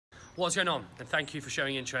What's going on? And thank you for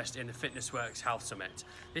showing interest in the FWX Health Summit.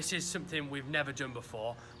 This is something we've never done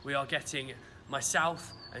before. We are getting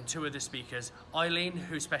myself and two other speakers, Eileen,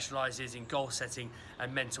 who specialises in goal setting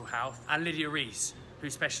and mental health, and Lydia Rees, who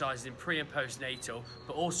specialises in pre and postnatal,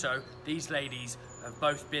 but also these ladies have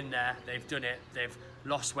both been there, they've done it, they've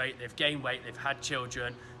lost weight, they've gained weight, they've had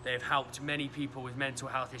children, they've helped many people with mental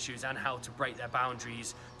health issues and how to break their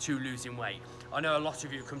boundaries to losing weight. I know a lot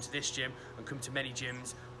of you come to this gym and come to many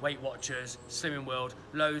gyms, Weight Watchers, Slimming World,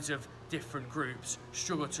 loads of different groups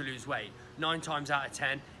struggle to lose weight. 9 times out of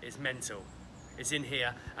 10, it's mental. It's in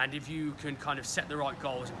here, and if you can kind of set the right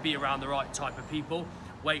goals, be around the right type of people,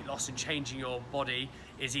 weight loss and changing your body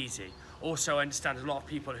is easy. Also, I understand a lot of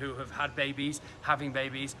people who have had babies, having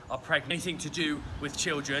babies, are pregnant. Anything to do with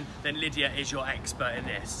children, then Lydia is your expert in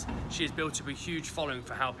this. She has built up a huge following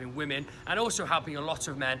for helping women and also helping a lot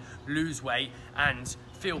of men lose weight and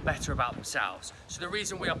feel better about themselves. So the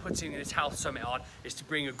reason we are putting this health summit on is to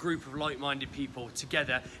bring a group of like-minded people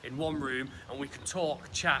together in one room, and we can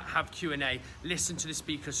talk, chat, have Q&A, listen to the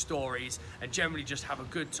speakers' stories, and generally just have a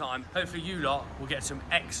good time. Hopefully you lot will get some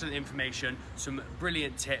excellent information, some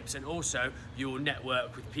brilliant tips, and also you will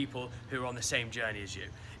network with people who are on the same journey as you.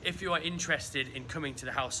 If you are interested in coming to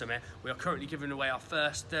the Health Summit, we are currently giving away our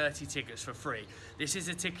first 30 tickets for free. This is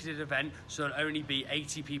a ticketed event, so there'll only be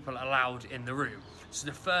 80 people allowed in the room. So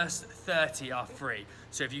the first 30 are free.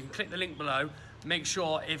 So if you can click the link below, make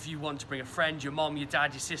sure if you want to bring a friend, your mom, your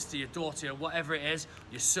dad, your sister, your daughter, whatever it is,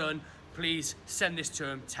 your son, please send this to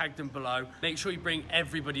them, tag them below. Make sure you bring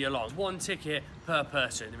everybody along. 1 ticket per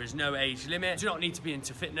person. There is no age limit. You do not need to be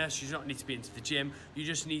into fitness. You do not need to be into the gym. You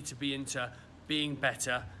just need to be into being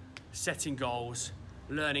better, setting goals,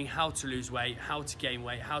 learning how to lose weight, how to gain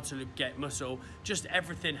weight, how to get muscle, just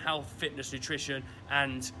everything health, fitness, nutrition,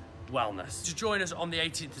 and wellness. To join us on the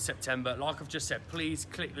 18th of September, like I've just said, please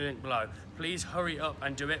click the link below. Please hurry up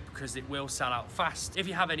and do it because it will sell out fast. If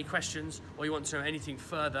you have any questions or you want to know anything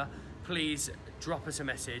further, please drop us a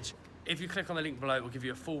message. If you click on the link below, it will give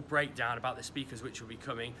you a full breakdown about the speakers which will be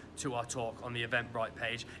coming to our talk on the Eventbrite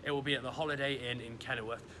page. It will be at the Holiday Inn in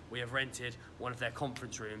Kenilworth. We have rented one of their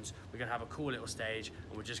conference rooms. We're going to have a cool little stage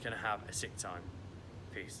and we're just going to have a sick time.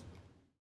 Peace.